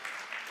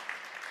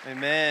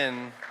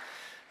Amen.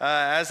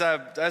 As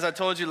I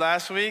told you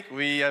last week,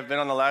 we have been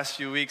on the last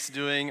few weeks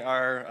doing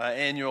our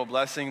annual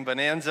blessing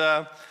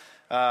bonanza.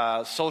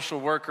 Social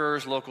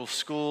workers, local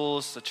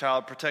schools, the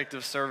child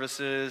protective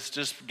services,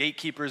 just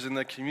gatekeepers in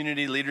the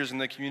community, leaders in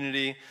the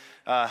community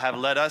have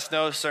let us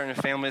know certain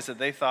families that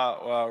they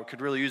thought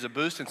could really use a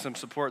boost and some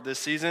support this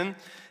season.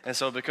 And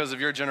so because of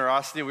your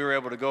generosity, we were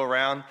able to go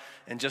around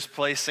and just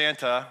play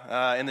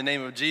Santa in the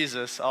name of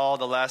Jesus all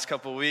the last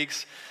couple of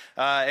weeks.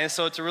 And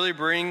so to really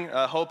bring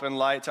hope and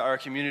light to our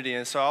community.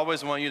 And so I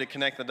always want you to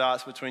connect the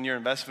dots between your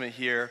investment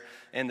here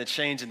and the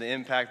change and the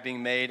impact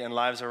being made in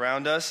lives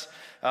around us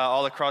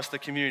all across the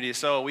community.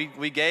 So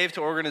we gave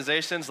to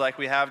organizations like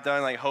we have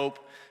done, like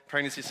Hope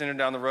Pregnancy Center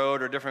down the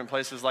road or different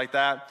places like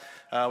that.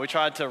 We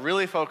tried to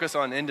really focus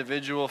on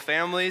individual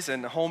families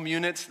and home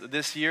units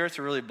this year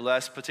to really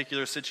bless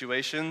particular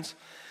situations.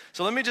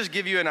 So let me just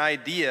give you an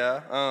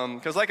idea,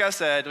 because like I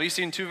said, we've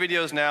seen 2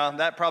 videos now.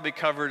 That probably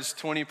covers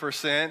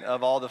 20%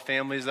 of all the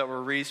families that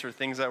were reached or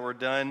things that were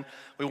done.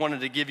 We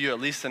wanted to give you at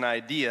least an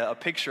idea, a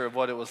picture of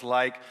what it was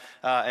like,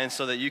 and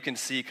so that you can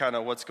see kind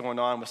of what's going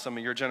on with some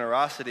of your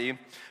generosity.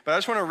 But I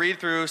just want to read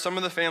through some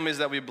of the families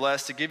that we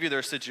blessed to give you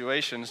their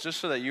situations, just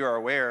so that you are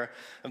aware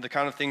of the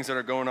kind of things that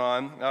are going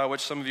on,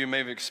 which some of you may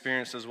have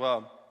experienced as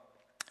well.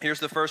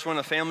 Here's the first one,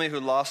 a family who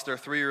lost their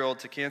 3-year-old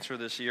to cancer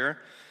this year.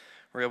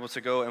 We're able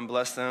to go and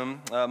bless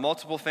them.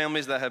 Multiple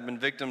families that have been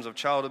victims of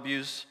child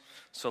abuse.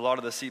 So a lot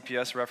of the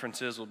CPS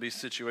references will be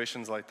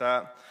situations like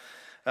that.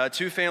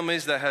 2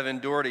 families that have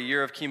endured a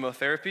year of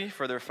chemotherapy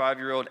for their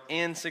 5-year-old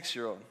and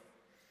 6-year-old.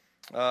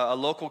 A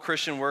local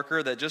Christian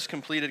worker that just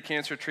completed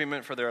cancer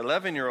treatment for their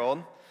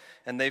 11-year-old,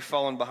 and they've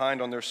fallen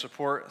behind on their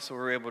support, so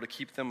we're able to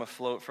keep them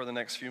afloat for the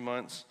next few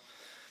months.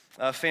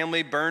 A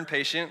family burn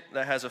patient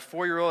that has a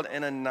 4-year-old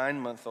and a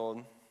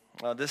 9-month-old.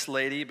 This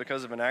lady,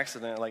 because of an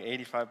accident, like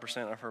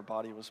 85% of her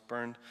body was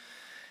burned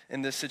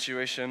in this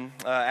situation.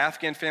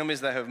 Afghan families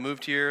that have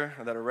moved here,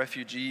 that are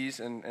refugees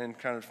and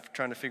kind of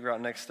trying to figure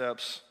out next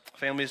steps.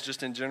 Families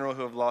just in general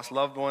who have lost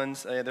loved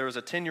ones. There was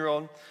a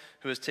 10-year-old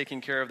who is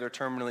taking care of their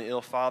terminally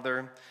ill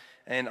father.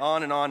 And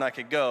on I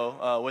could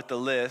go with the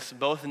list.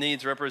 Both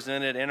needs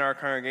represented in our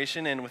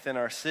congregation and within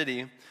our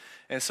city.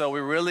 And so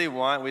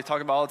we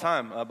talk about all the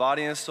time,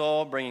 body and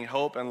soul, bringing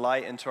hope and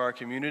light into our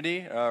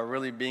community,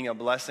 really being a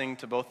blessing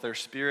to both their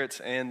spirits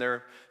and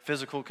their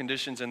physical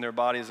conditions in their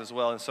bodies as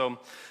well. And so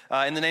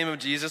in the name of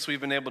Jesus,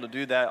 we've been able to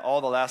do that all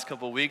the last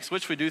couple of weeks,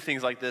 which we do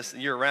things like this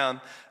year round,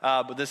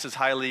 but this is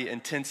highly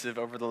intensive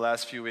over the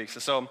last few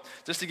weeks. So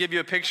just to give you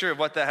a picture of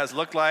what that has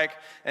looked like,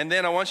 and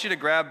then I want you to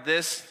grab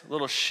this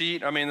little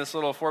sheet, this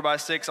little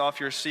 4x6 off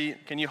your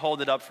seat. Can you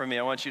hold it up for me?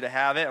 I want you to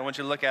have it. I want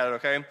you to look at it,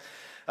 okay?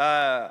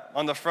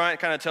 On the front, it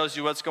kind of tells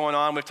you what's going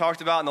on. We've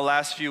talked about in the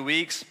last few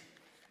weeks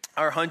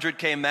our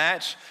 100K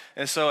match.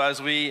 And so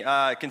as we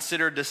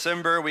consider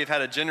December, we've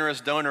had a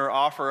generous donor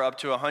offer up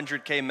to a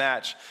 100K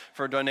match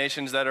for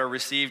donations that are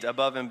received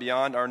above and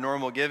beyond our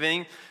normal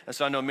giving. And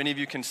so I know many of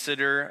you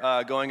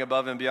consider going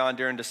above and beyond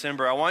during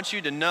December. I want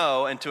you to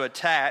know and to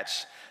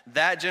attach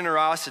that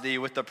generosity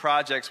with the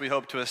projects we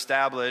hope to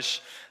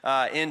establish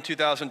in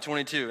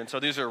 2022. And so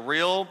these are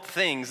real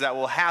things that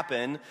will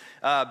happen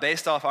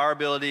based off our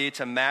ability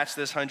to match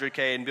this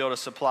 100K and be able to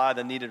supply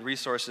the needed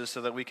resources so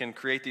that we can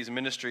create these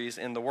ministries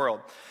in the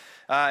world.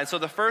 And so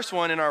the first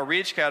one in our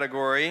reach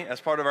category,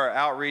 as part of our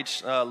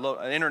outreach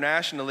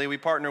internationally, we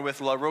partner with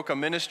La Roca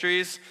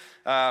Ministries,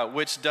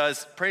 which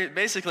does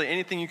basically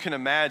anything you can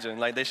imagine.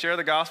 Like they share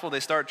the gospel, they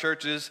start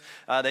churches,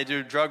 they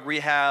do drug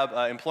rehab,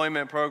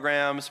 employment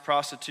programs,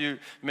 prostitute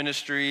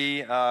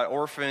ministry,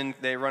 orphan,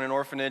 they run an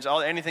orphanage,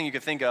 anything you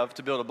could think of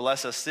to be able to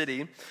bless a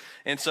city.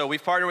 And so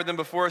we've partnered with them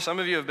before. Some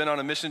of you have been on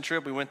a mission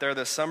trip. We went there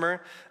this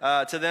summer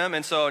to them.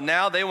 And so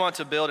now they want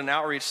to build an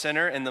outreach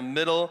center in the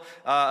middle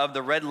of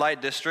the red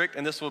light district.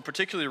 And this will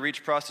particularly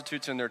reach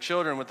prostitutes and their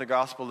children with the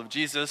gospel of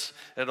Jesus.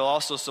 It'll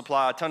also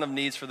supply a ton of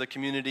needs for the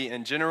community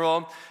in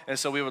general. And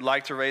so we would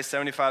like to raise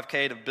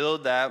 $75K to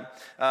build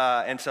that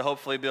and to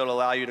hopefully be able to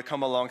allow you to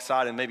come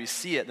alongside and maybe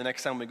see it the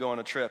next time we go on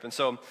a trip. And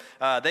so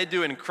they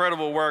do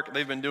incredible work.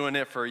 They've been doing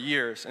it for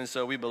years. And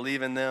so we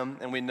believe in them.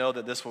 And we know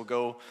that this will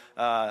go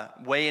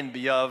way and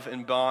beyond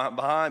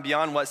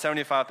what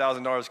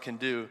 $75,000 can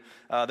do.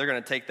 They're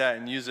going to take that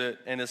and use it,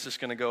 and it's just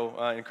going to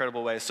go in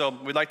incredible ways. So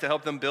we'd like to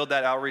help them build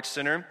that outreach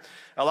center.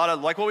 A lot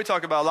of, like what we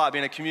talk about a lot,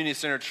 being a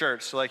community-centered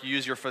church. So like you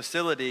use your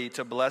facility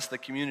to bless the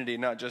community,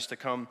 not just to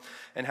come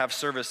and have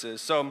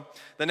services. So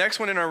the next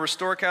one in our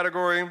restore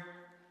category,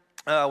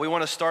 we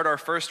want to start our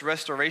first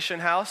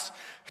restoration house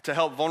to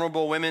help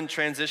vulnerable women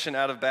transition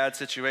out of bad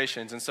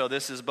situations. And so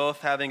this is both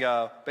having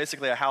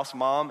basically a house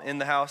mom in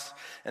the house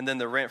and then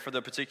the rent for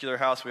the particular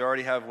house. We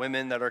already have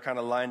women that are kind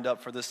of lined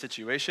up for this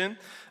situation.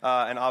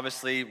 And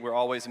obviously, we're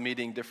always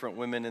meeting different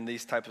women in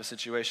these types of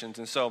situations.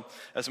 And so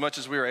as much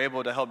as we were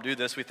able to help do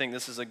this, we think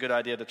this is a good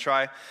idea to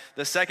try.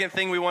 The second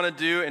thing we want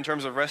to do in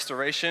terms of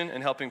restoration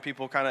and helping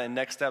people kind of in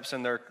next steps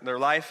in their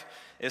life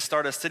is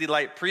start a City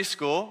Light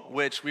preschool,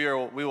 which we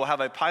will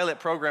have a pilot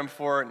program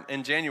for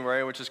in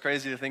January, which is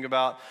crazy to think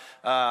about.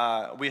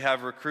 out. We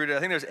have recruited, I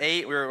think there's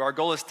 8. Our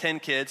goal is 10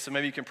 kids, so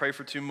maybe you can pray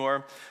for 2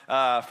 more.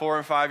 4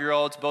 and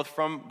 5-year-olds, both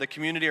from the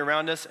community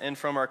around us and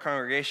from our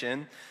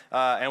congregation.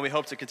 And we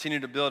hope to continue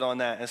to build on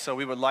that. And so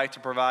we would like to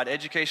provide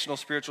educational,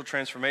 spiritual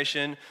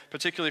transformation,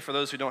 particularly for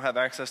those who don't have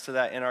access to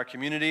that in our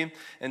community,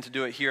 and to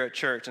do it here at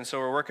church. And so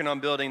we're working on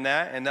building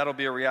that, and that'll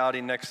be a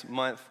reality next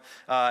month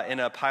in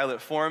a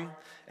pilot form.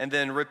 And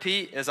then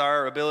repeat is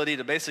our ability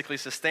to basically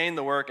sustain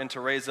the work and to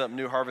raise up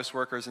new harvest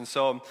workers. And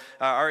so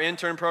our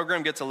intern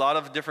program gets a lot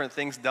of different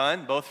things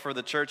done, both for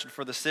the church and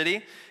for the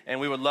city. And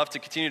we would love to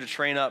continue to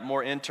train up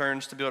more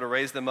interns to be able to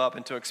raise them up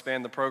and to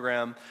expand the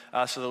program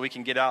so that we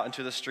can get out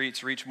into the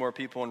streets, reach more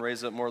people, and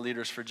raise up more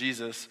leaders for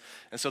Jesus.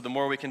 And so the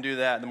more we can do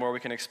that, the more we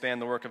can expand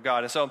the work of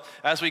God. And so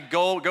as we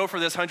go for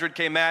this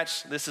 100K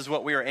match, this is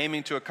what we are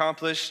aiming to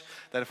accomplish,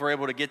 that if we're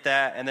able to get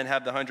that and then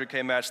have the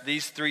 100K match,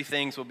 these 3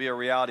 things will be a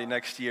reality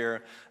next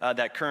year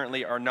that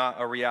currently are not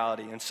a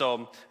reality. And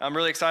so I'm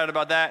really excited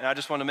about that, and I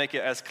just want to make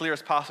it as clear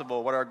as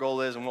possible what our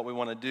goal is and what we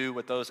want to do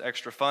with those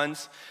extra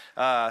funds.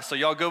 So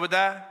y'all good with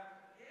that?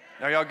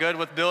 Are y'all good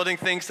with building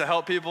things to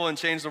help people and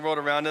change the world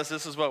around us?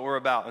 This is what we're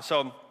about. And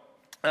so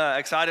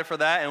excited for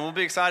that, and we'll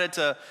be excited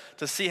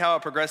to see how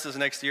it progresses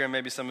next year, and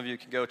maybe some of you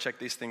can go check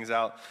these things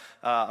out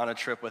on a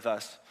trip with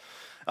us.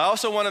 I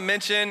also want to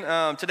mention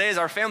today is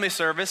our family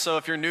service, so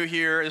if you're new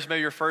here, this may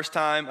be your first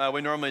time,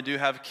 we normally do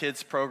have a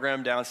kids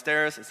program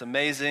downstairs. It's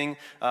amazing.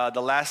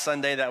 The last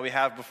Sunday that we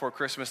have before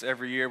Christmas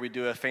every year, we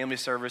do a family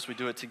service. We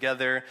do it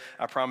together.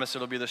 I promise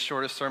it'll be the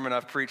shortest sermon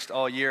I've preached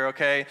all year,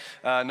 okay?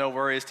 No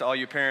worries to all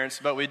you parents.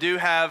 But we do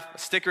have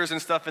stickers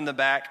and stuff in the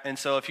back, and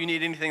so if you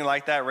need anything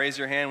like that, raise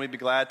your hand. We'd be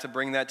glad to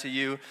bring that to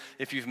you.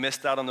 If you've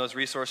missed out on those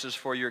resources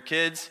for your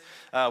kids,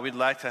 we'd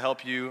like to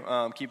help you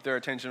keep their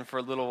attention for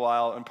a little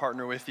while and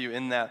partner with you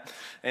in that.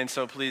 And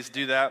so please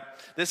do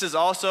that. This is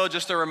also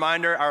just a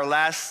reminder, our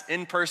last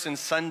in-person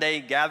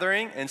Sunday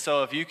gathering. And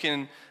so if you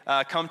can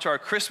come to our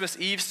Christmas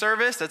Eve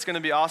service, that's going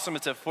to be awesome.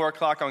 It's at 4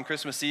 o'clock on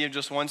Christmas Eve,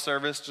 just one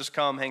service. Just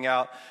come, hang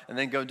out, and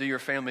then go do your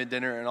family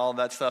dinner and all of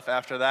that stuff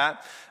after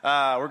that.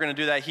 We're going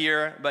to do that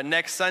here. But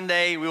next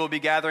Sunday, we will be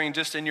gathering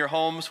just in your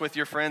homes with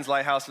your friends,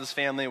 Lighthouse's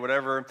family,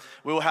 whatever.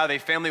 We will have a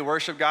family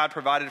worship guide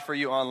provided for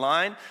you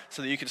online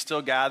so that you can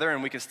still gather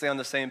and we can stay on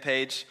the same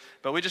page.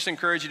 But we just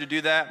encourage you to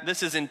do that.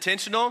 This is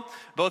intentional,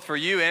 both for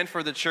you and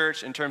for the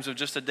church, in terms of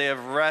just a day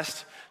of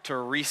rest to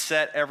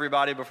reset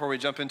everybody before we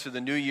jump into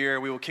the new year.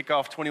 We will kick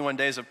off 21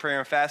 days of prayer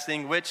and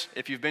fasting, which,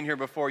 if you've been here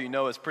before, you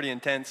know is pretty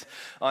intense,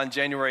 on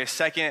January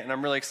 2nd, and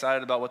I'm really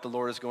excited about what the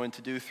Lord is going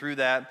to do through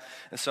that,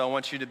 and so I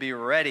want you to be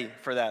ready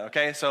for that,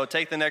 okay? So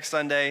take the next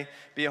Sunday,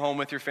 be at home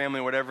with your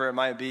family, whatever it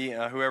might be,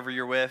 whoever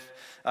you're with,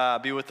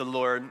 be with the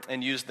Lord,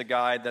 and use the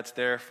guide that's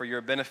there for your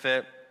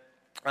benefit.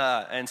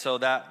 And so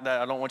that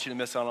I don't want you to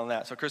miss out on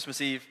that. So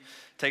Christmas Eve,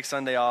 take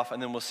Sunday off,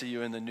 and then we'll see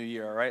you in the new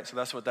year, all right? So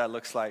that's what that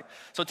looks like.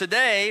 So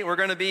today, we're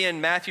going to be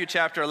in Matthew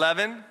chapter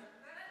 11.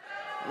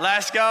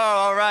 Let's go,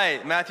 all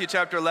right. Matthew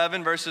chapter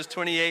 11, verses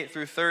 28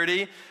 through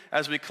 30,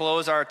 as we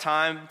close our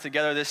time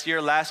together this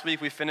year. Last week,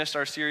 we finished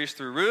our series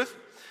through Ruth.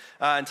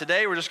 And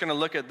today, we're just going to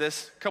look at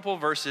this couple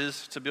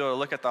verses to be able to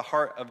look at the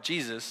heart of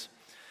Jesus.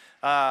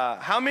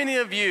 How many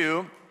of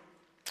you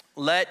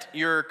how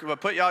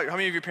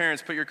many of your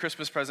parents put your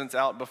Christmas presents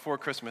out before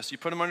Christmas? You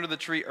put them under the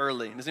tree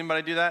early. Does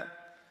anybody do that?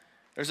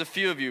 There's a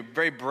few of you,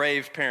 very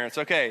brave parents.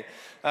 Okay,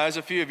 there's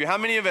a few of you. How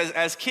many of you,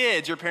 as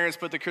kids, your parents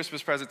put the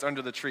Christmas presents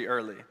under the tree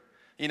early?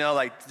 You know,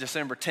 like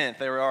December 10th,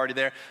 they were already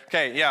there.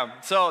 Okay,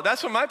 yeah, so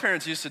that's what my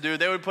parents used to do.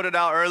 They would put it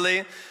out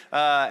early,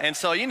 and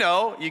so, you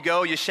know, you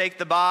go, you shake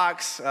the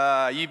box,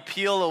 you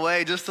peel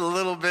away just a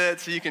little bit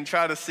so you can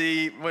try to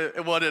see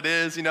what it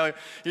is. You know,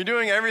 you're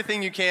doing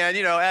everything you can,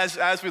 you know,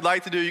 as we'd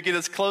like to do, you get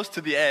as close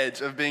to the edge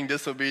of being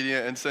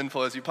disobedient and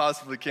sinful as you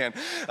possibly can,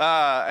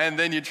 and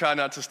then you try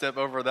not to step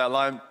over that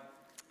line.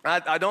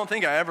 I don't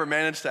think I ever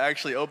managed to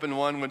actually open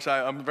one, which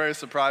I'm very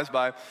surprised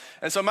by.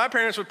 And so my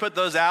parents would put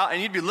those out,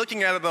 and you'd be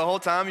looking at it the whole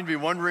time. You'd be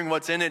wondering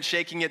what's in it,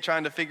 shaking it,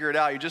 trying to figure it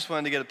out. You just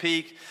wanted to get a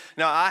peek.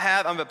 Now,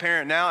 I'm a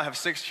parent now. I have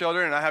 6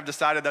 children, and I have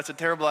decided that's a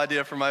terrible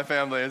idea for my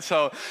family. And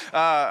so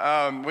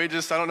I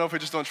don't know if we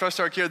just don't trust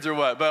our kids or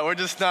what, but we're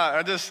just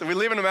not. We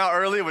leaving them out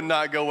early would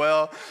not go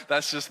well.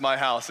 That's just my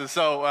house. And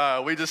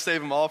so we just save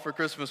them all for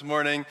Christmas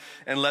morning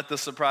and let the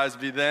surprise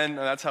be then. And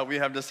that's how we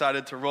have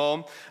decided to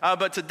roll.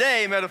 But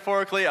today,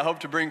 metaphorically, I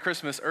hope to bring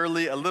Christmas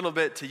early a little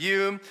bit to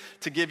you,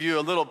 to give you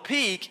a little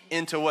peek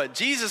into what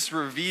Jesus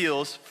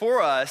reveals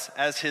for us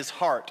as his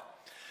heart.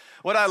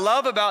 What I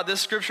love about this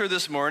scripture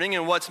this morning,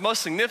 and what's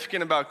most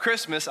significant about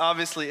Christmas,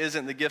 obviously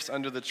isn't the gifts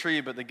under the tree,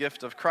 but the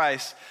gift of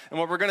Christ. And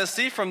what we're going to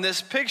see from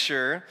this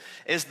picture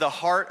is the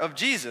heart of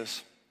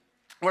Jesus.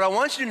 What I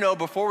want you to know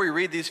before we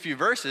read these few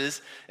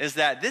verses is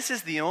that this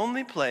is the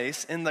only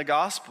place in the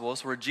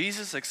Gospels where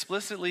Jesus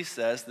explicitly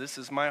says, "This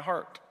is my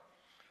heart,"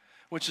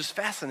 which is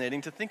fascinating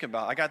to think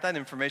about. I got that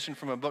information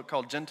from a book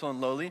called Gentle and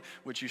Lowly,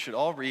 which you should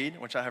all read,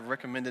 which I have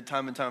recommended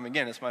time and time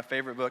again. It's my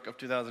favorite book of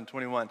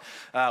 2021.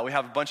 We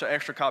have a bunch of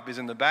extra copies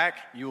in the back.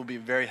 You will be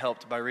very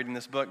helped by reading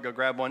this book. Go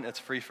grab one. It's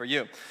free for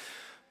you.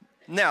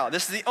 Now,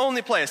 this is the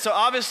only place. So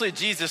obviously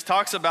Jesus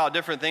talks about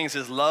different things,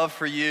 his love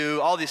for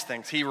you, all these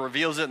things. He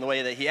reveals it in the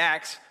way that he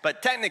acts.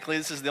 But technically,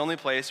 this is the only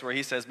place where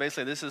he says,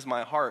 basically, this is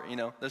my heart.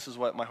 This is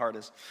what my heart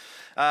is.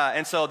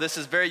 And so this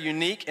is very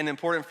unique and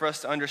important for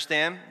us to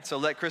understand. So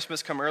let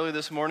Christmas come early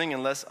this morning,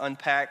 and let's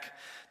unpack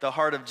the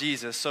heart of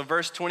Jesus. So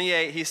verse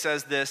 28, he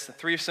says this,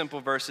 3 simple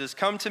verses.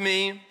 Come to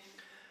me,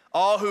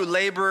 all who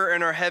labor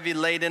and are heavy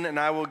laden, and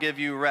I will give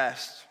you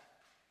rest.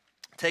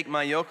 Take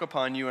my yoke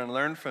upon you and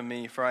learn from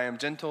me, for I am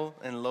gentle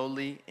and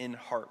lowly in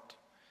heart,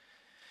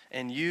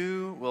 and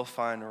you will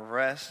find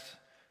rest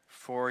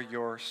for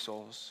your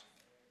souls.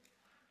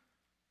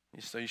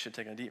 So you should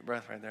take a deep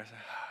breath right there.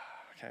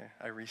 Okay,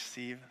 I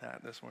receive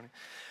that this morning.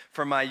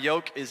 For my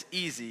yoke is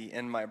easy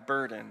and my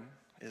burden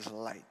is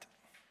light.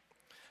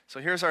 So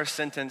here's our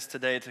sentence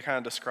today to kind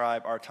of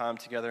describe our time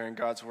together in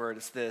God's word.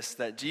 It's this,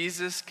 that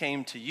Jesus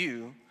came to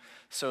you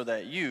so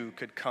that you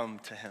could come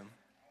to him.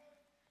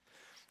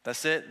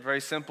 That's it,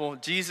 very simple.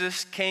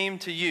 Jesus came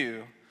to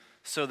you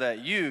so that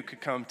you could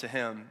come to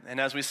him. And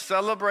as we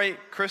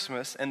celebrate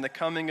Christmas and the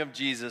coming of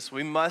Jesus,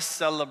 we must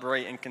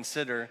celebrate and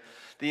consider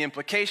the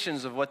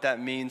implications of what that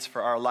means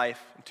for our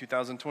life in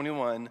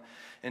 2021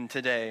 and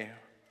today.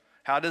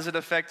 How does it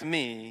affect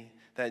me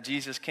that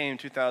Jesus came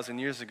 2,000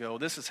 years ago?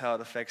 This is how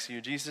it affects you.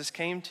 Jesus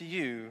came to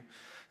you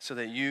so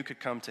that you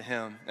could come to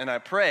him. And I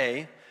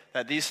pray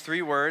that these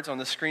 3 words on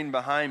the screen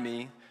behind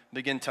me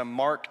begin to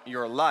mark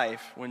your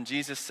life when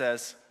Jesus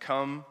says,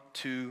 come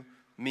to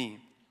me.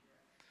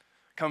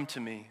 Come to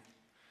me.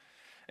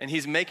 And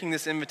he's making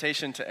this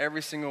invitation to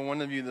every single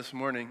one of you this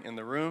morning in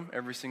the room,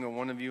 every single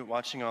one of you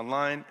watching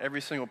online,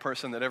 every single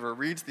person that ever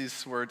reads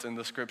these words in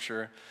the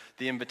scripture.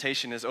 The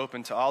invitation is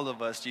open to all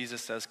of us.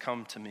 Jesus says,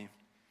 come to me.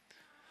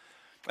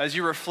 As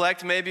you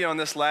reflect maybe on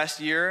this last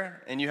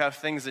year and you have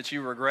things that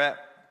you regret,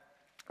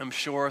 I'm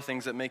sure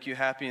things that make you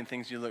happy and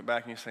things you look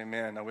back and you say,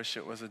 man, I wish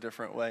it was a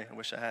different way. I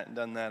wish I hadn't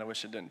done that. I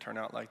wish it didn't turn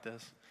out like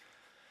this.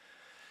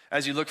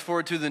 As you look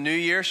forward to the new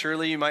year,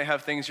 surely you might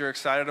have things you're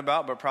excited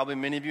about, but probably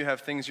many of you have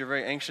things you're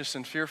very anxious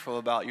and fearful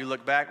about. You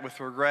look back with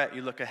regret,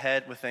 you look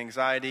ahead with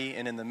anxiety,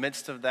 and in the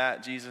midst of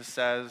that, Jesus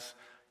says,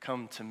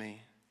 come to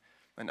me,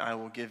 and I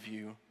will give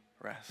you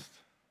rest.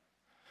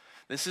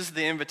 This is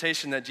the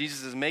invitation that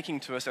Jesus is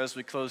making to us as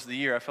we close the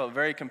year. I felt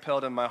very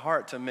compelled in my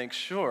heart to make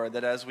sure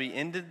that as we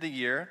ended the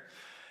year,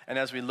 and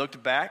as we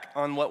looked back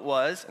on what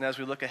was, and as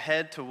we look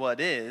ahead to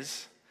what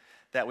is,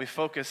 that we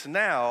focus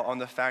now on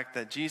the fact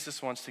that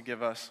Jesus wants to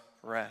give us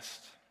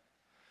rest.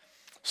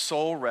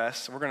 Soul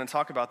rest. We're going to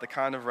talk about the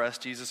kind of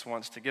rest Jesus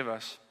wants to give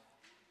us.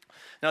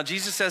 Now,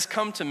 Jesus says,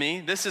 come to me.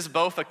 This is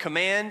both a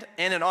command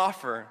and an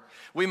offer.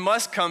 We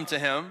must come to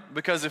him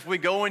because if we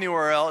go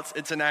anywhere else,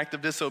 it's an act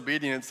of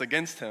disobedience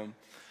against him.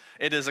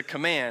 It is a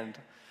command.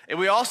 And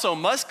we also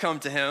must come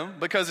to him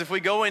because if we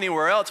go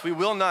anywhere else, we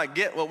will not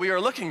get what we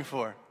are looking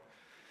for.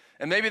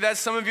 And maybe that's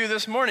some of you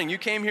this morning. You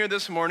came here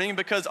this morning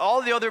because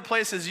all the other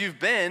places you've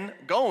been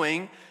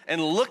going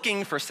and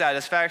looking for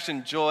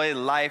satisfaction, joy,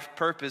 life,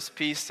 purpose,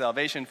 peace,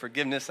 salvation,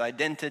 forgiveness,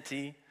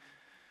 identity,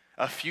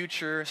 a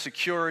future,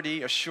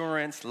 security,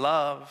 assurance,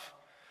 love,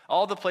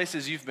 all the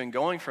places you've been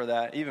going for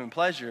that, even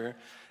pleasure,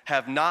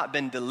 have not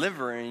been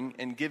delivering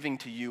and giving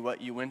to you what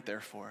you went there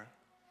for.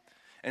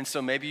 And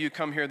so maybe you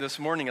come here this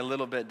morning a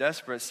little bit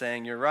desperate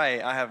saying, you're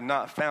right, I have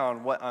not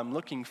found what I'm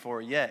looking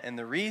for yet. And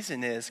the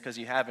reason is because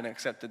you haven't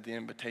accepted the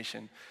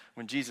invitation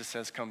when Jesus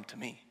says, come to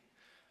me.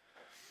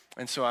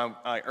 And so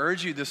I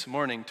urge you this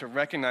morning to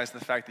recognize the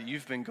fact that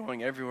you've been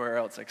going everywhere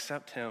else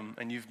except him,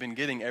 and you've been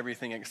getting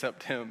everything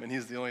except him, and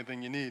he's the only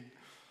thing you need.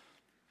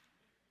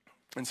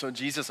 And so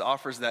Jesus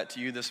offers that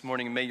to you this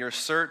morning. May your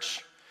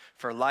search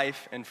for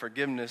life and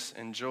forgiveness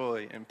and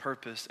joy and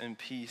purpose and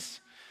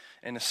peace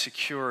and a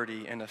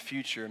security and a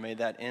future, may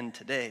that end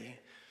today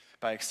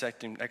by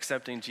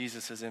accepting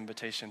Jesus'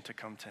 invitation to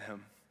come to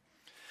him.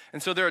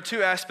 And so there are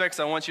 2 aspects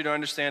I want you to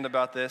understand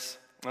about this.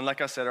 And like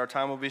I said, our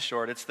time will be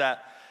short. It's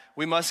that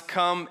we must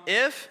come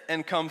if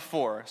and come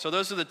for. So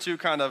those are the 2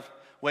 kind of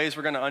ways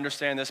we're going to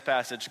understand this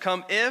passage.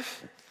 Come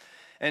if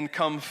and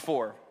come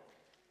for.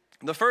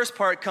 The first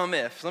part, come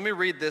if. Let me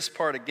read this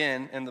part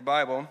again in the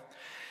Bible.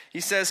 He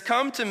says,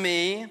 come to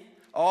me,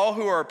 all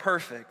who are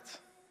perfect.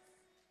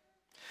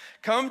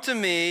 Come to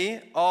me,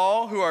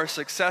 all who are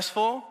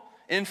successful,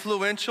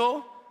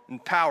 influential,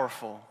 and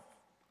powerful.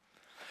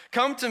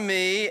 Come to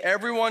me,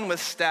 everyone with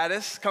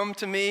status. Come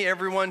to me,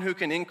 everyone who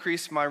can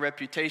increase my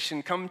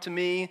reputation. Come to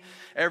me,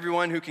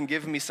 everyone who can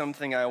give me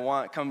something I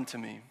want. Come to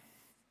me.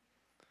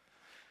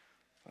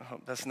 I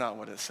hope that's not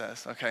what it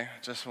says, okay?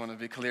 Just want to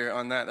be clear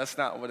on that. That's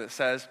not what it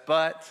says,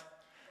 but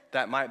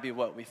that might be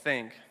what we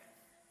think.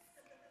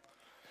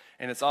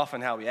 And it's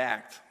often how we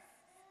act.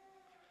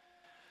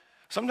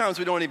 Sometimes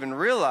we don't even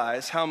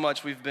realize how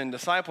much we've been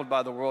discipled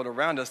by the world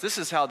around us. This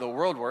is how the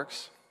world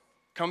works.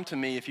 Come to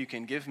me if you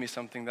can give me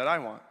something that I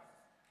want.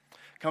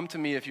 Come to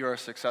me if you are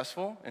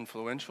successful,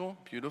 influential,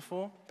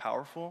 beautiful,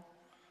 powerful.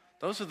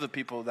 Those are the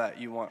people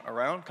that you want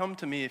around. Come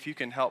to me if you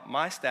can help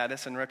my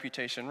status and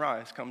reputation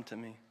rise. Come to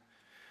me.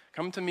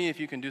 Come to me if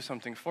you can do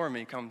something for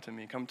me. Come to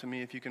me. Come to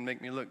me if you can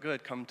make me look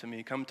good. Come to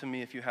me. Come to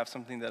me if you have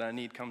something that I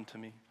need. Come to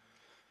me.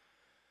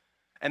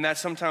 And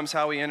that's sometimes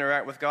how we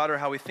interact with God or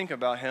how we think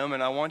about him.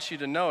 And I want you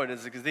to know it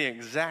is the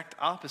exact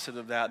opposite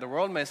of that. The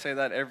world may say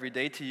that every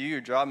day to you.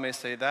 Your job may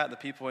say that. The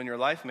people in your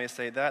life may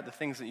say that. The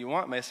things that you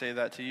want may say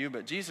that to you.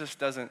 But Jesus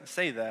doesn't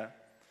say that.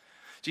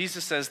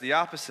 Jesus says the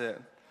opposite.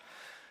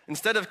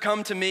 Instead of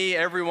come to me,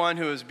 everyone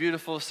who is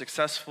beautiful,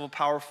 successful,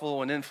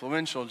 powerful, and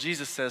influential,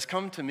 Jesus says,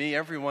 come to me,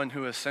 everyone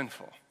who is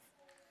sinful.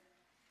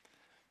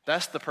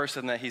 That's the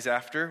person that he's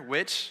after,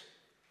 which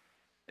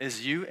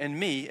is you and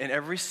me and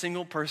every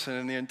single person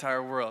in the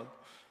entire world.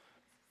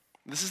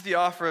 This is the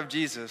offer of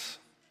Jesus.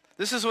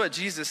 This is what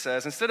Jesus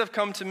says. Instead of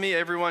come to me,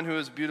 everyone who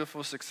is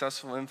beautiful,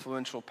 successful,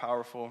 influential,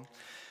 powerful,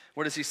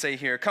 what does he say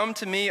here? Come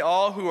to me,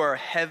 all who are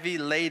heavy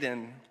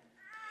laden.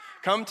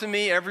 Come to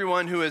me,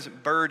 everyone who is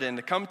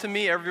burdened. Come to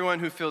me, everyone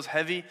who feels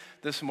heavy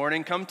this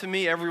morning. Come to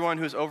me, everyone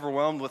who's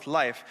overwhelmed with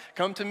life.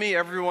 Come to me,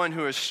 everyone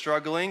who is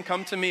struggling.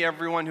 Come to me,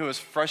 everyone who is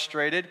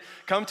frustrated.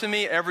 Come to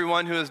me,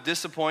 everyone who is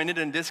disappointed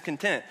and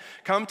discontent.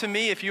 Come to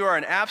me if you are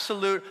an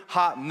absolute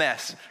hot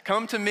mess.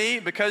 Come to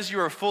me because you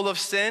are full of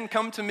sin.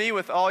 Come to me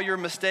with all your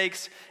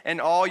mistakes and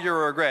all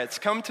your regrets.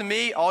 Come to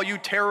me, all you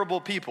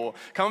terrible people.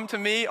 Come to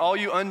me, all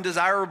you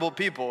undesirable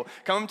people.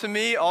 Come to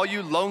me, all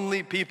you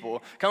lonely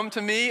people. Come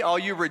to me, all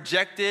you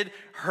rejected,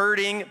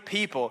 hurting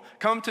people.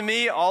 Come to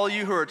me, all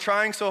you who are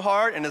trying so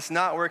hard and it's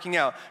not working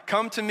out.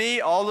 Come to me,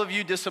 all of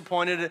you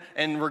disappointed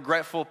and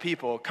regretful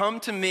people.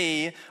 Come to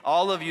me,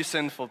 all of you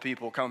sinful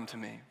people. Come to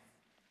me.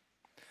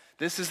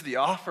 This is the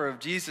offer of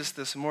Jesus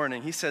this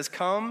morning. He says,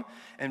 come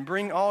and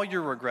bring all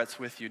your regrets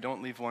with you.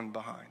 Don't leave one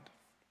behind.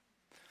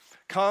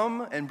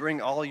 Come and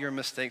bring all your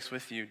mistakes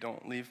with you.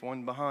 Don't leave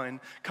one behind.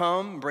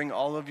 Come, bring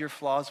all of your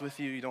flaws with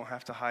you. You don't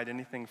have to hide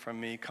anything from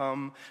me.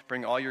 Come,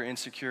 bring all your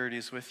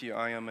insecurities with you.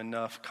 I am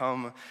enough.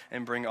 Come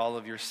and bring all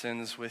of your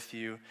sins with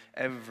you.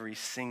 Every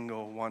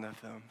single one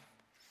of them.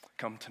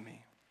 Come to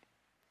me.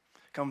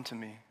 Come to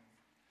me.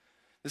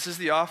 This is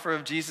the offer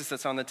of Jesus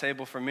that's on the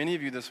table for many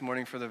of you this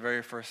morning for the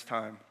very first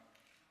time.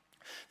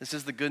 This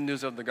is the good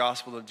news of the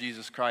gospel of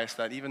Jesus Christ,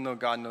 that even though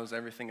God knows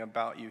everything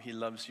about you, he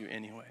loves you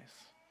anyways.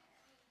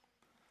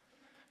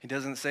 He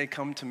doesn't say,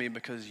 come to me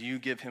because you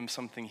give him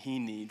something he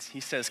needs. He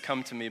says,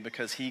 come to me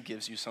because he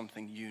gives you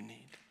something you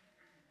need.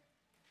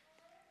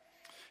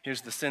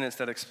 Here's the sentence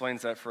that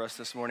explains that for us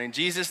this morning.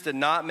 Jesus did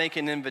not make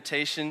an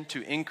invitation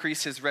to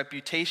increase his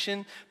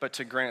reputation, but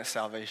to grant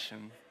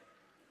salvation.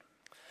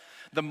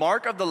 The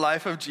mark of the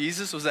life of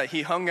Jesus was that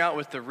he hung out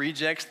with the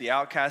rejects, the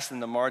outcasts,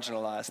 and the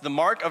marginalized. The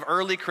mark of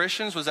early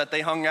Christians was that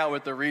they hung out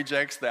with the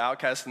rejects, the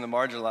outcasts, and the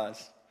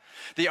marginalized.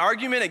 The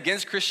argument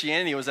against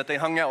Christianity was that they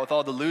hung out with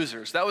all the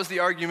losers. That was the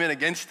argument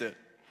against it.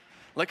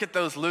 Look at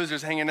those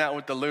losers hanging out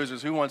with the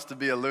losers. Who wants to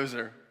be a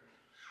loser?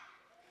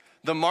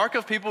 The mark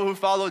of people who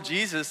follow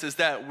Jesus is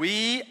that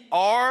we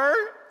are,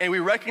 and we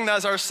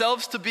recognize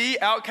ourselves to be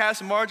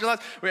outcasts and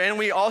marginalized, and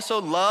we also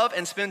love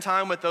and spend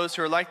time with those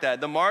who are like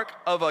that. The mark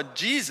of a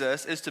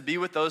Jesus is to be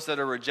with those that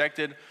are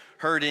rejected,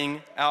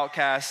 hurting,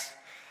 outcasts.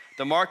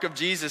 The mark of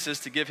Jesus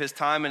is to give his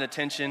time and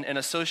attention and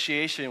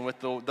association with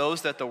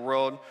those that the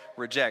world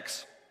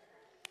rejects.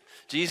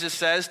 Jesus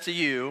says to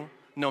you,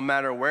 no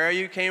matter where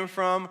you came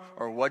from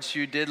or what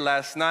you did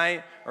last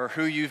night or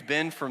who you've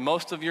been for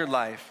most of your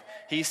life,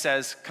 he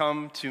says,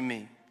 come to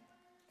me.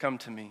 Come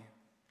to me.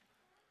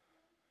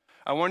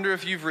 I wonder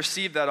if you've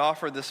received that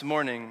offer this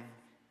morning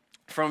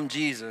from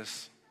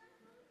Jesus,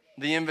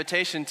 the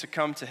invitation to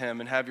come to him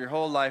and have your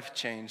whole life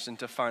changed and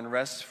to find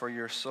rest for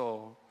your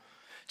soul.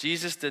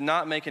 Jesus did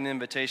not make an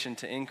invitation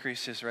to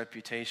increase his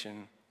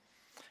reputation.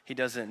 He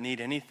doesn't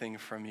need anything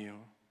from you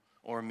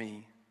or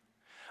me.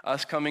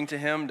 Us coming to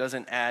him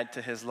doesn't add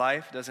to his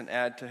life, doesn't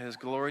add to his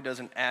glory,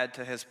 doesn't add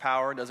to his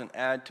power, doesn't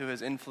add to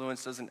his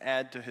influence, doesn't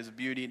add to his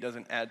beauty,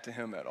 doesn't add to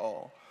him at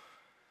all.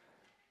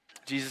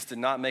 Jesus did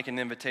not make an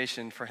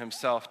invitation for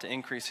himself to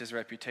increase his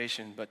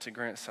reputation, but to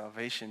grant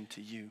salvation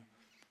to you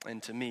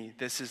and to me.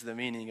 This is the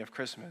meaning of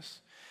Christmas.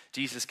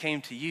 Jesus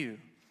came to you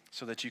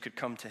so that you could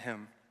come to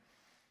him.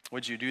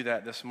 Would you do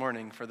that this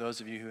morning for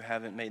those of you who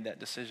haven't made that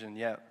decision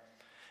yet?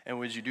 And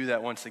would you do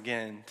that once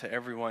again to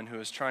everyone who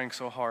is trying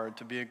so hard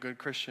to be a good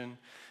Christian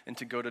and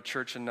to go to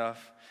church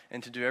enough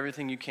and to do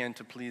everything you can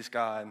to please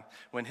God,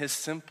 when his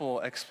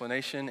simple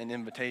explanation and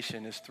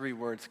invitation is 3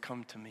 words,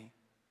 come to me?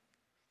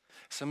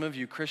 Some of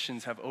you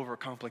Christians have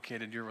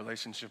overcomplicated your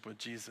relationship with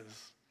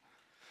Jesus,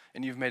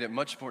 and you've made it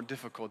much more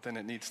difficult than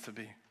it needs to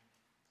be.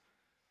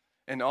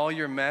 In all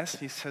your mess,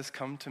 he says,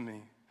 come to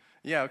me.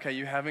 Yeah, okay,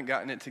 you haven't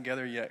gotten it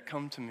together yet.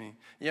 Come to me.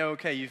 Yeah,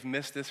 okay, you've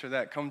missed this or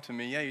that. Come to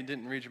me. Yeah, you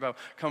didn't read your Bible.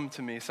 Come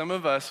to me. Some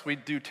of us, we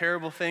do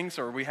terrible things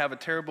or we have a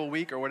terrible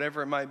week or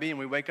whatever it might be, and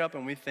we wake up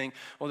and we think,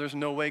 well, there's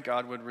no way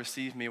God would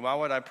receive me. Why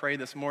would I pray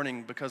this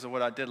morning because of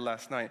what I did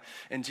last night?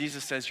 And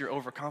Jesus says, you're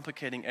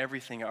overcomplicating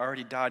everything. I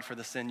already died for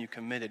the sin you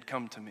committed.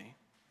 Come to me.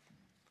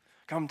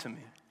 Come to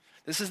me.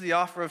 This is the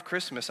offer of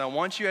Christmas. I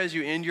want you, as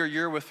you end your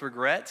year with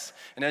regrets,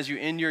 and as you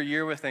end your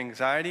year with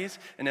anxieties,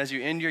 and as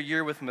you end your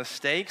year with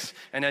mistakes,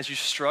 and as you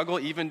struggle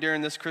even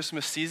during this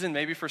Christmas season,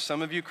 maybe for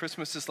some of you,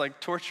 Christmas is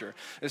like torture.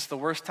 It's the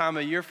worst time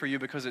of year for you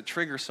because it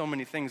triggers so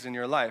many things in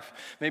your life.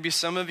 Maybe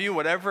some of you,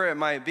 whatever it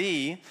might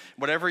be,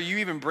 whatever you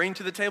even bring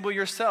to the table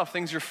yourself,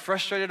 things you're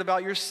frustrated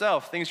about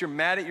yourself, things you're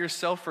mad at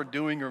yourself for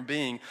doing or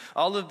being,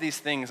 all of these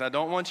things, I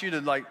don't want you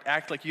to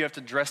act like you have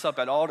to dress up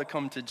at all to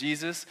come to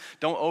Jesus.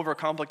 Don't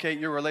overcomplicate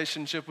your relationship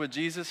with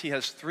Jesus. He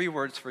has 3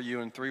 words for you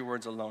and 3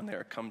 words alone. They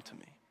are, come to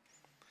me.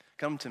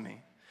 Come to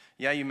me.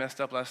 Yeah, you messed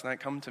up last night.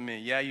 Come to me.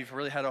 Yeah, you've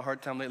really had a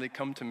hard time lately.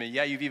 Come to me.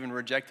 Yeah, you've even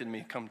rejected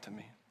me. Come to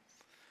me.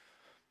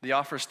 The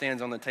offer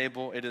stands on the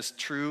table. It is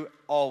true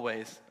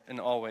always and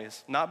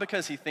always. Not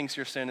because he thinks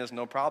your sin is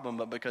no problem,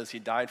 but because he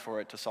died for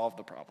it to solve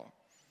the problem.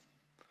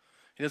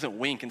 He doesn't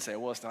wink and say,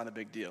 well, it's not a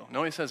big deal.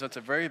 No, he says it's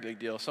a very big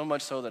deal, so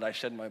much so that I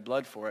shed my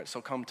blood for it,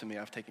 so come to me.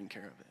 I've taken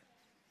care of it.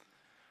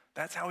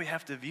 That's how we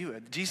have to view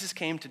it. Jesus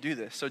came to do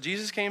this. So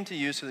Jesus came to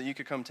you so that you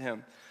could come to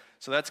him.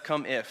 So that's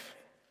come if.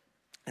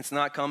 It's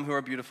not come who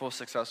are beautiful,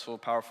 successful,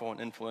 powerful, and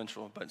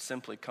influential, but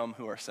simply come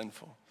who are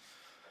sinful.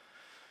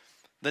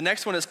 The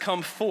next one is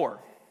come for.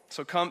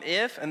 So come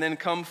if and then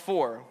come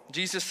for.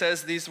 Jesus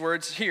says these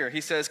words here.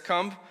 He says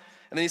come,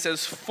 and then he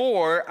says,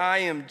 for I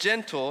am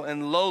gentle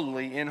and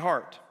lowly in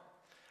heart.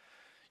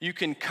 You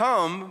can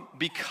come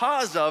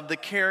because of the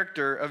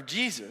character of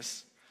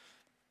Jesus.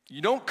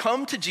 You don't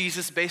come to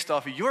Jesus based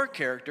off of your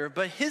character,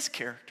 but his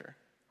character.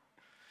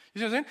 You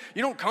see what I'm saying?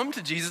 You don't come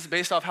to Jesus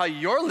based off how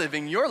you're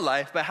living your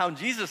life, but how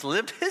Jesus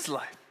lived his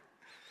life.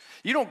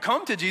 You don't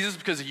come to Jesus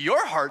because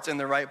your heart's in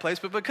the right place,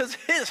 but because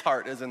his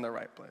heart is in the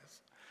right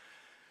place.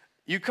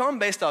 You come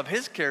based off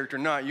his character,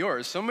 not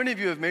yours. So many of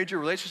you have made your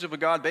relationship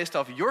with God based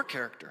off your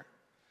character.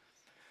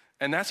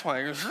 And that's why,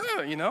 your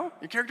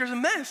character's a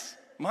mess.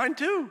 Mine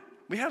too.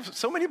 We have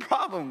so many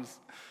problems.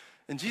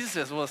 And Jesus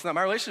says, well, it's not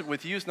my relationship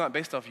with you is not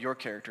based off your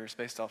character, it's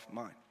based off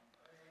mine.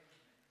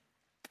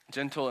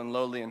 Gentle and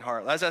lowly in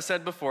heart. As I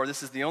said before,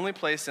 this is the only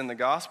place in the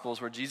Gospels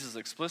where Jesus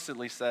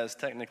explicitly says,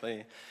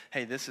 technically,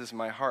 hey, this is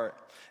my heart.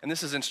 And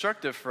this is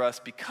instructive for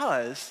us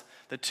because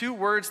the 2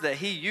 words that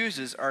he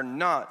uses are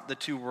not the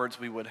 2 words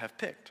we would have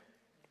picked.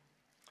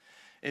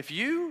 If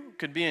you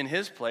could be in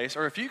his place,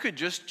 or if you could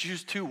just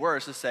choose 2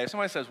 words to say, if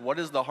somebody says, what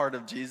is the heart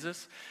of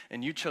Jesus?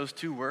 And you chose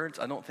 2 words,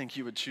 I don't think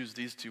you would choose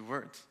these 2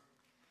 words.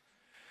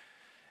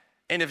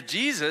 And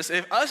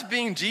if us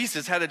being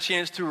Jesus had a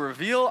chance to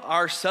reveal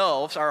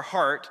ourselves, our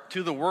heart,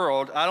 to the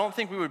world, I don't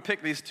think we would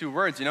pick these 2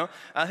 words,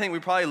 I think we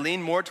probably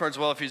lean more towards,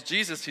 well, if he's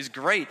Jesus, he's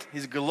great,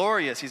 he's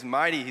glorious, he's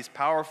mighty, he's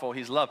powerful,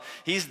 he's love.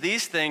 He's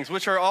these things,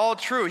 which are all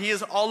true. He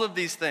is all of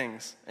these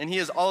things, and he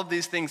is all of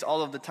these things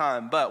all of the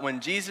time. But when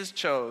Jesus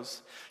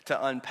chose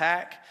to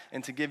unpack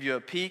and to give you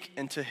a peek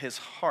into his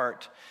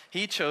heart,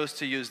 he chose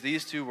to use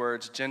these 2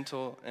 words,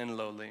 gentle and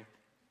lowly.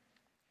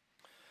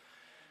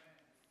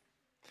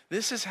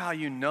 This is how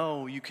you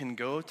know you can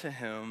go to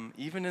him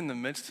even in the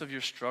midst of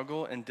your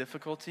struggle and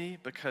difficulty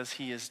because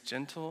he is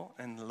gentle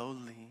and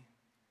lowly.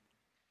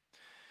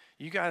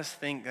 You guys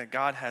think that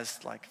God has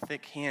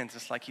thick hands.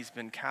 It's like he's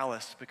been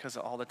calloused because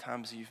of all the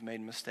times you've made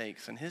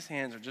mistakes. And his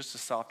hands are just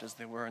as soft as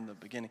they were in the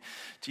beginning.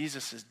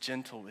 Jesus is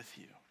gentle with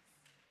you.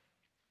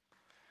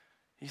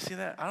 You see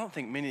that? I don't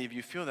think many of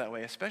you feel that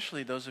way,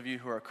 especially those of you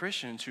who are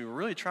Christians who are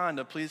really trying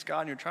to please God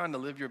and you're trying to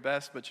live your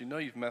best, but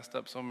you've messed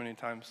up so many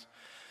times.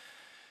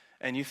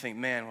 And you think,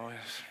 man, well,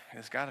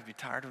 it's got to be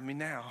tired of me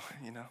now,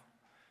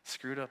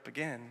 screwed up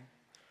again.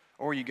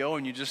 Or you go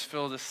and you just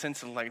feel this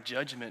sense of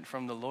judgment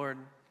from the Lord.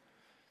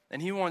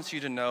 And he wants you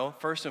to know,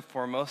 first and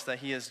foremost, that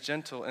he is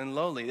gentle and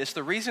lowly. It's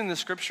the reason the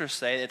scriptures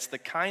say it's the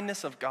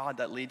kindness of God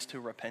that leads to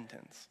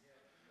repentance,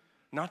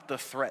 not the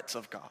threats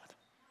of God.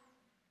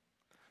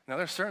 Now,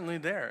 they're certainly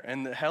there,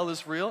 and hell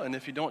is real, and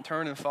if you don't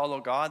turn and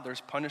follow God,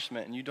 there's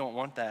punishment, and you don't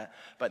want that.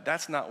 But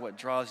that's not what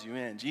draws you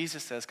in.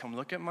 Jesus says, come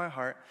look at my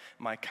heart.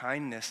 My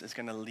kindness is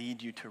going to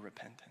lead you to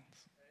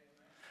repentance.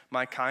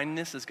 My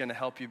kindness is going to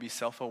help you be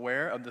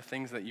self-aware of the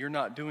things that you're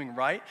not doing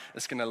right.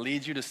 It's going to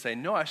lead you to say,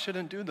 no, I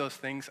shouldn't do those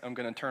things. I'm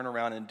going to turn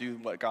around and do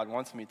what God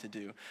wants me to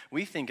do.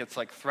 We think it's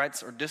like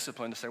threats or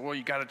discipline to say, well,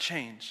 you got to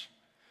change.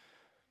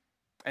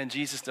 And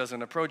Jesus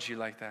doesn't approach you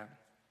like that.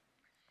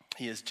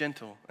 He is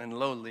gentle and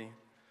lowly.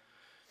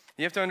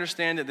 You have to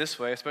understand it this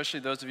way,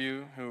 especially those of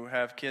you who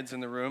have kids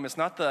in the room. It's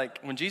not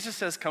when Jesus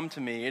says come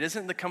to me, it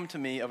isn't the come to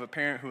me of a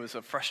parent who is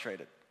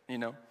frustrated,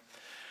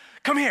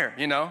 Come here,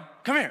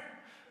 come here.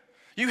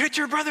 You hit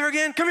your brother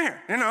again? Come here,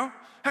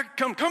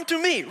 Come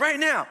to me right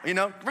now,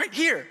 right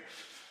here.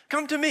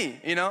 Come to me,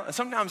 And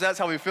sometimes that's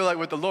how we feel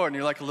with the Lord, and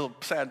you're like a little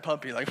sad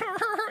puppy,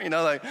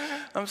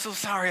 I'm so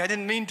sorry, I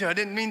didn't mean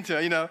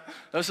to.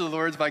 Those are the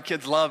words my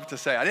kids love to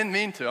say. I didn't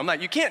mean to. I'm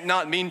like, you can't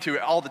not mean to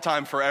all the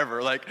time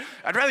forever.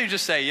 I'd rather you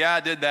just say, yeah, I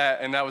did that,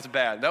 and that was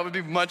bad. That would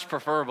be much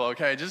preferable,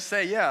 okay? Just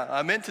say, yeah,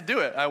 I meant to do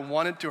it. I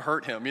wanted to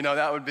hurt him.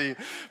 That would be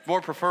more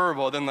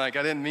preferable than I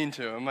didn't mean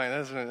to. I'm like,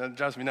 that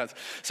drives me nuts.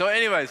 So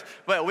anyways,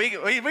 but we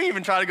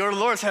even try to go to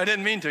the Lord and say, I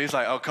didn't mean to. He's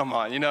like, oh, come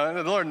on,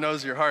 the Lord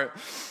knows your heart.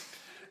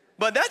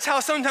 But that's how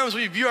sometimes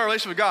we view our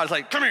relationship with God. It's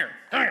like, come here,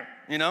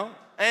 you know?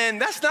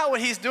 And that's not what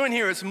he's doing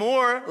here. It's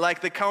more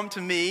like the come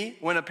to me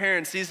when a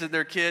parent sees that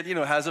their kid,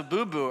 has a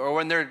boo-boo, or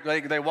when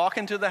they walk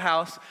into the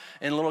house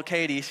and little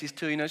Katie, she's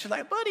 2, she's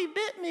like, buddy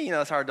bit me,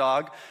 that's our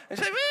dog. And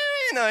she's like,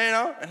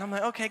 and I'm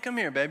like, okay, come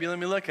here, baby, let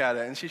me look at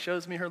it. And she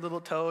shows me her little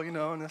toe,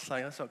 and it's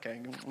like, that's okay.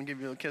 I'm gonna give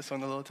you a kiss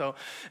on the little toe,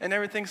 and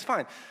everything's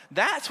fine.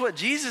 That's what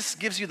Jesus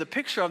gives you the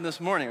picture of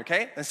this morning,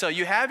 okay? And so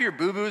you have your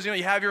boo-boos,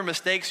 you have your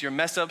mistakes, your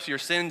mess-ups, your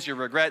sins, your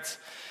regrets.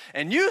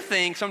 And you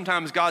think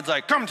sometimes God's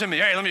like, come to me,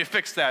 hey, let me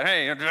fix that,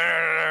 hey.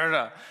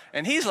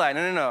 And he's like,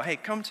 no, hey,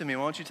 come to me,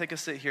 why don't you take a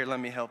sit here,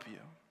 let me help you.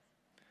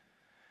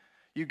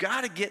 You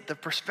gotta get the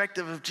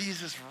perspective of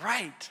Jesus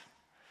right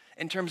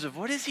in terms of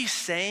what is he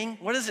saying?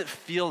 What does it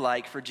feel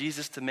like for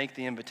Jesus to make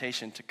the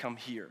invitation to come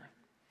here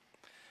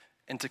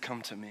and to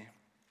come to me?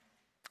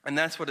 And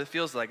that's what it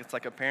feels like. It's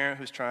like a parent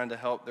who's trying to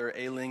help their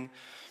ailing,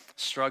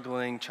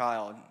 struggling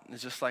child.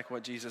 It's just like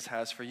what Jesus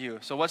has for you.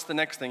 So what's the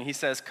next thing? He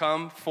says,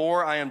 come,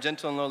 for I am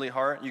gentle and lowly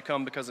heart. You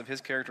come because of his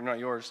character, not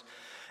yours.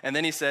 And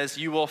then he says,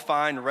 you will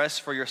find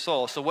rest for your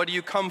soul. So what do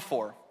you come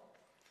for?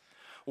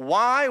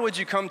 Why would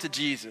you come to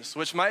Jesus?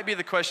 Which might be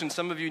the question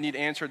some of you need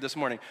answered this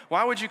morning.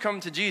 Why would you come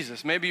to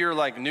Jesus? Maybe you're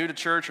like new to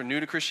church or new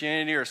to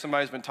Christianity, or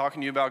somebody's been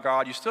talking to you about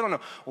God. You still don't know.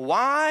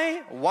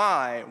 Why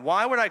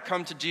would I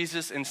come to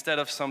Jesus instead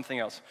of something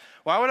else?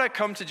 Why would I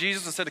come to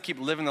Jesus instead of keep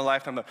living the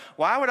life I'm living?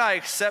 Why would I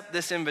accept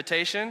this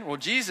invitation? Well,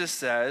 Jesus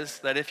says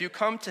that if you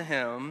come to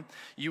him,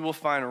 you will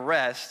find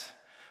rest,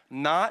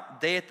 not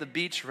day at the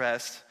beach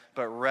rest,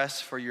 but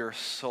rest for your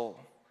soul.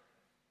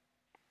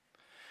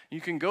 You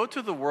can go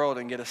to the world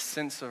and get a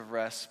sense of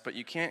rest, but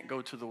you can't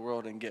go to the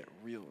world and get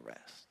real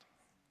rest.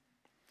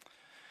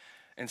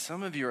 And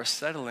some of you are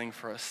settling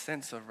for a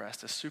sense of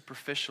rest, a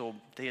superficial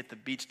day at the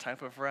beach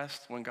type of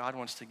rest, when God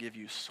wants to give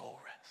you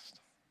soul rest.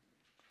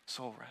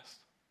 Soul rest.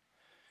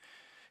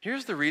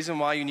 Here's the reason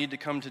why you need to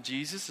come to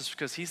Jesus, is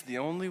because he's the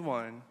only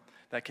one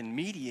that can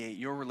mediate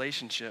your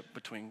relationship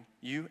between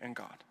you and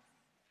God.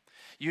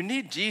 You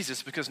need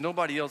Jesus because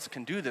nobody else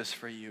can do this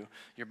for you.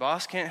 Your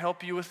boss can't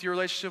help you with your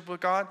relationship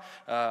with God.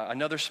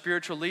 Another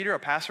spiritual leader, a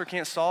pastor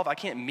can't solve. I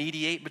can't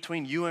mediate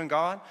between you and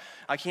God.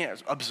 I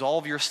can't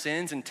absolve your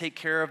sins and take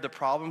care of the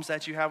problems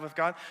that you have with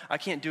God. I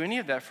can't do any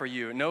of that for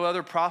you. No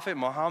other prophet,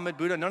 Muhammad,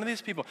 Buddha, none of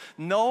these people.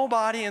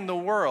 Nobody in the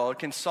world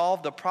can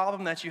solve the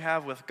problem that you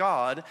have with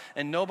God,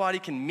 and nobody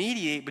can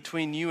mediate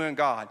between you and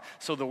God.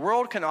 So the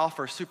world can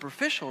offer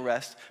superficial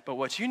rest, but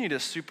what you need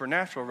is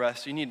supernatural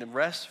rest. You need to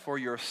rest for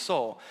your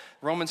soul.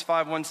 Romans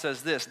 5:1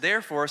 says this,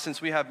 therefore,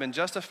 since we have been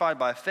justified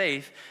by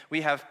faith,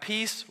 we have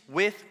peace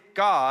with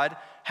God.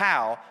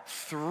 How?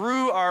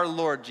 Through our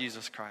Lord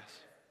Jesus Christ.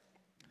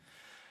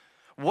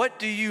 What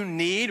do you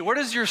need? What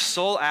is your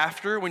soul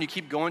after when you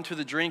keep going to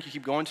the drink, you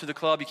keep going to the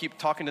club, you keep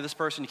talking to this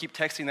person, you keep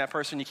texting that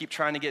person, you keep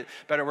trying to get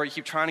better work, you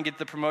keep trying to get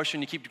the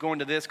promotion, you keep going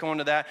to this, going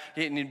to that,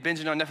 and you're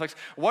binging on Netflix.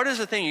 What is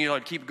the thing? You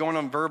keep going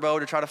on Vrbo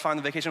to try to find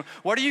the vacation.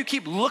 What do you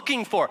keep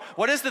looking for?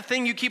 What is the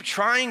thing you keep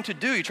trying to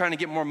do? You're trying to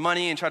get more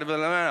money and try to,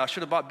 I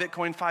should have bought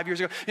Bitcoin 5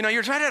 years ago.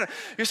 You're trying to,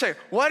 you say,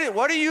 what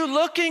are you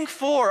looking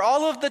for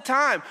all of the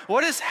time?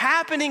 What is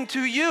happening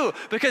to you?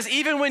 Because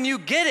even when you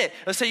get it,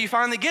 let's say you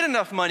finally get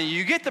enough money,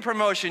 you get the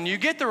promotion, you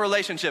get the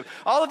relationship,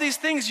 all of these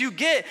things you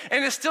get,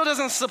 and it still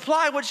doesn't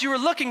supply what you were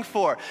looking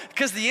for.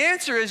 Because the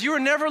answer is you were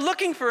never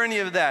looking for any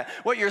of that.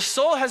 What your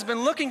soul has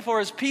been looking for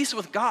is peace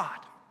with God.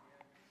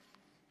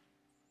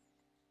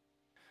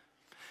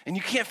 And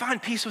you can't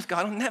find peace with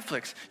God on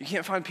Netflix. You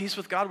can't find peace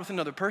with God with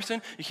another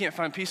person. You can't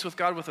find peace with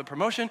God with a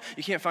promotion.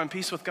 You can't find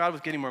peace with God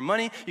with getting more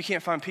money. You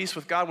can't find peace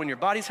with God when your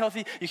body's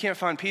healthy. You can't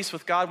find peace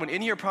with God when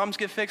any of your problems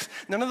get fixed.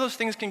 None of those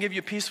things can give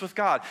you peace with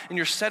God. And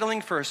you're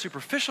settling for a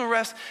superficial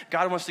rest.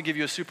 God wants to give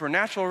you a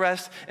supernatural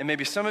rest. And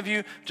maybe some of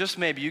you, just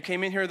maybe, you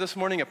came in here this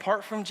morning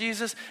apart from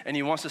Jesus, and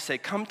he wants to say,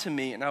 come to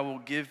me and I will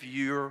give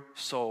your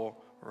soul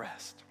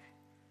rest.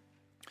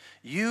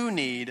 You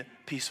need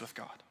peace with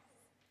God.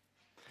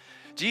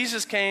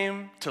 Jesus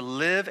came to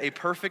live a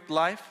perfect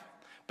life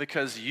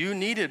because you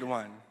needed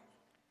one.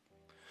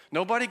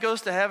 Nobody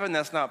goes to heaven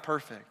that's not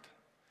perfect.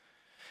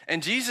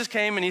 And Jesus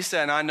came and he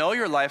said, I know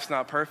your life's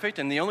not perfect,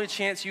 and the only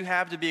chance you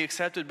have to be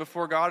accepted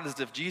before God is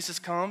if Jesus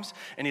comes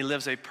and he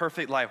lives a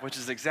perfect life, which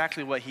is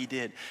exactly what he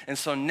did. And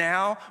so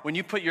now, when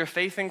you put your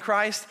faith in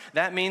Christ,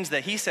 that means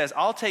that he says,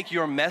 I'll take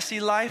your messy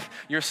life,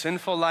 your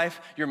sinful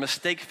life, your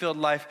mistake-filled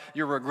life,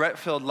 your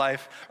regret-filled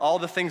life, all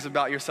the things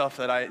about yourself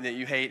that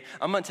you hate.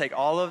 I'm going to take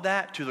all of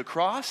that to the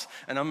cross,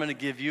 and I'm going to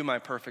give you my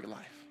perfect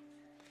life.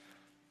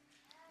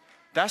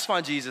 That's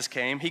why Jesus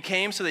came. He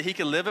came so that he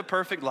could live a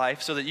perfect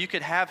life, so that you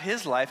could have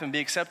his life and be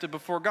accepted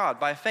before God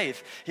by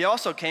faith. He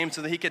also came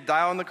so that he could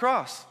die on the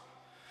cross,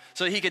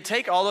 so he could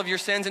take all of your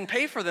sins and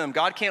pay for them.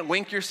 God can't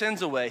wink your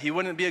sins away. He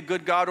wouldn't be a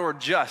good God or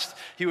just.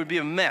 He would be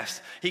a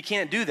mess. He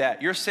can't do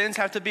that. Your sins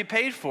have to be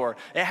paid for.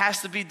 It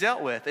has to be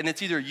dealt with, and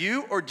it's either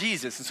you or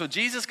Jesus. And so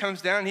Jesus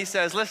comes down and he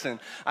says, listen,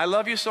 I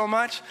love you so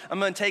much. I'm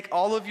going to take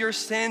all of your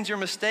sins, your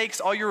mistakes,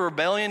 all your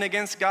rebellion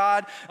against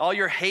God, all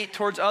your hate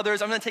towards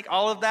others. I'm going to take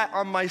all of that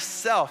on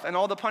myself, and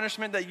all the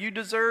punishment that you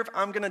deserve,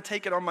 I'm going to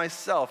take it on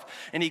myself.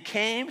 And he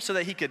came so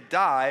that he could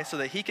die, so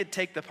that he could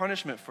take the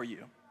punishment for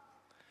you.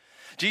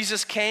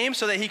 Jesus came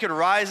so that he could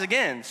rise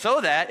again,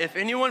 so that if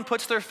anyone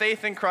puts their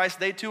faith in Christ,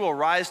 they too will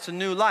rise to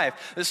new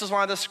life. This is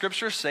why the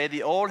scriptures say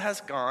the old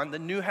has gone, the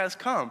new has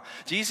come.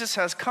 Jesus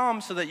has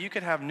come so that you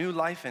could have new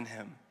life in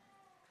him.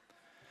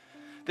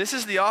 This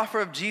is the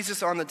offer of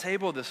Jesus on the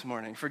table this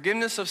morning.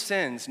 Forgiveness of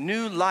sins,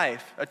 new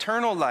life,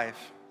 eternal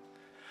life,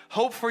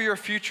 hope for your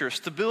future,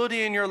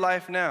 stability in your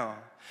life now.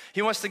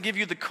 He wants to give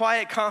you the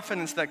quiet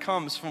confidence that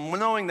comes from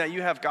knowing that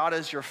you have God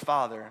as your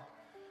Father.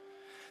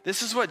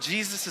 This is what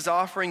Jesus is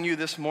offering you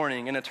this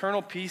morning, an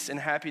eternal peace and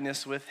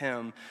happiness with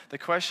him. The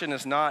question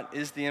is not,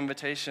 is the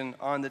invitation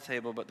on the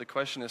table, but the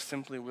question is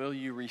simply, will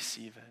you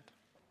receive it?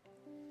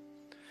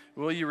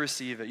 Will you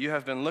receive it? You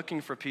have been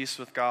looking for peace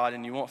with God,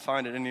 and you won't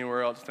find it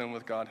anywhere else than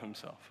with God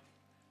himself.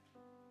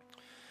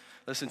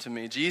 Listen to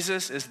me.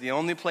 Jesus is the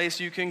only place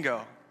you can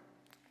go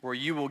where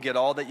you will get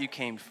all that you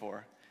came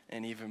for,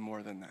 and even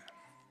more than that.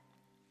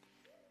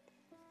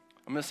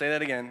 I'm going to say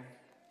that again,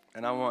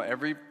 and I want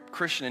every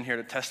Christian in here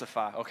to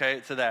testify,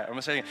 okay, to that. I'm going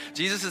to say it again.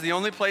 Jesus is the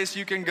only place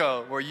you can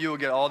go where you will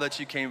get all that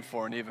you came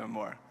for and even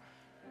more.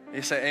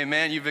 You say,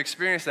 amen, you've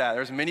experienced that.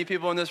 There's many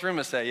people in this room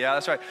that say, yeah,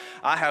 that's right.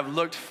 I have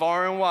looked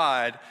far and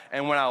wide,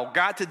 and when I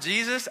got to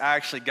Jesus, I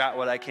actually got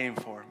what I came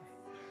for.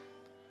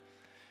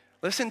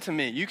 Listen to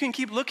me. You can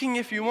keep looking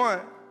if you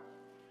want,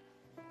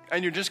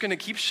 and you're just going to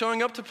keep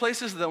showing up to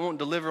places that won't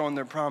deliver on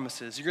their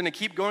promises. You're going to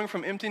keep going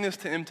from emptiness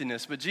to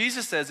emptiness. But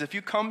Jesus says, if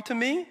you come to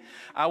me,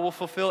 I will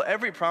fulfill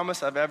every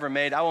promise I've ever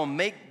made. I will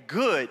make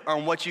good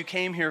on what you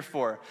came here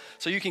for.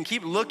 So you can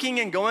keep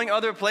looking and going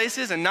other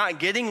places and not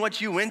getting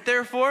what you went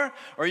there for,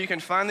 or you can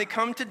finally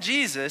come to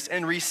Jesus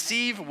and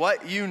receive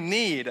what you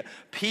need: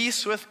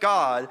 peace with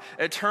God,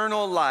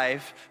 eternal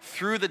life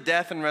through the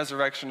death and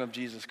resurrection of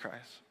Jesus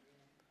Christ.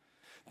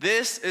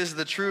 This is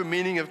the true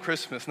meaning of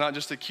Christmas, not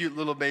just a cute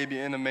little baby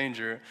in a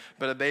manger,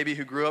 but a baby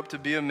who grew up to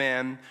be a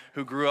man,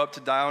 who grew up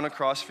to die on a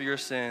cross for your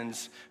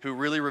sins, who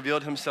really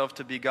revealed himself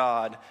to be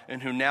God,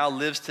 and who now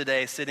lives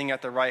today sitting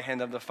at the right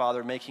hand of the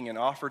Father, making an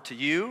offer to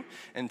you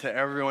and to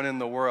everyone in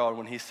the world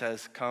when he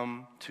says,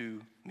 come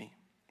to me.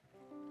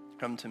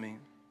 Come to me.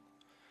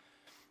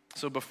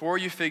 So before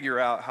you figure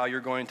out how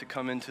you're going to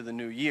come into the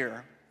new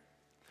year,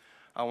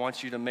 I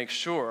want you to make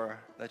sure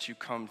that you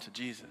come to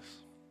Jesus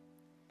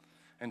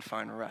and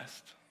find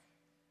rest,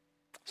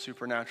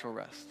 supernatural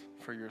rest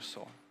for your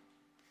soul.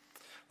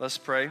 Let's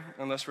pray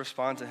and let's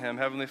respond to him.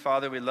 Heavenly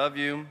Father, we love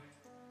you.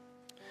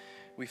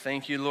 We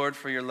thank you, Lord,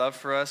 for your love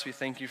for us. We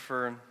thank you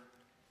for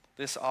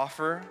this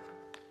offer.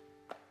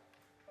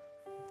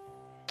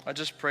 I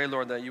just pray,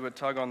 Lord, that you would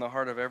tug on the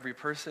heart of every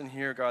person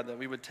here, God, that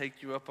we would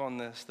take you up on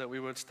this, that we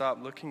would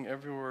stop looking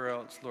everywhere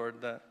else,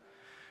 Lord, that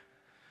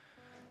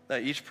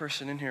each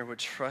person in here would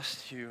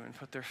trust you and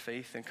put their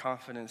faith and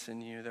confidence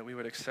in you, that we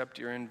would accept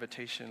your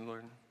invitation,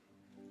 Lord.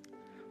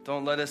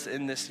 Don't let us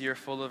end this year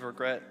full of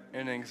regret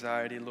and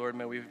anxiety, Lord.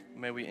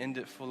 May we end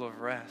it full of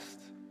rest,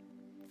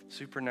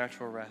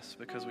 supernatural rest,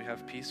 because we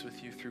have peace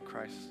with you through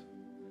Christ.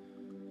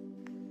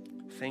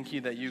 Thank you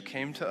that you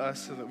came to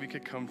us so that we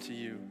could come to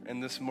you.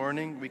 And this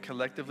morning, we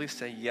collectively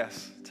say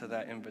yes to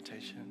that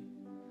invitation,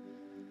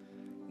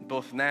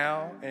 both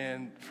now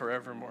and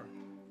forevermore.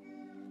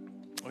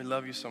 We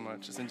love you so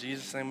much. It's in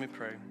Jesus' name we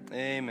pray.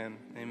 Amen.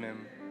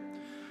 Amen.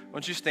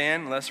 Won't you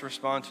stand and let's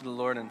respond to the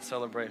Lord and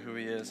celebrate who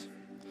he is.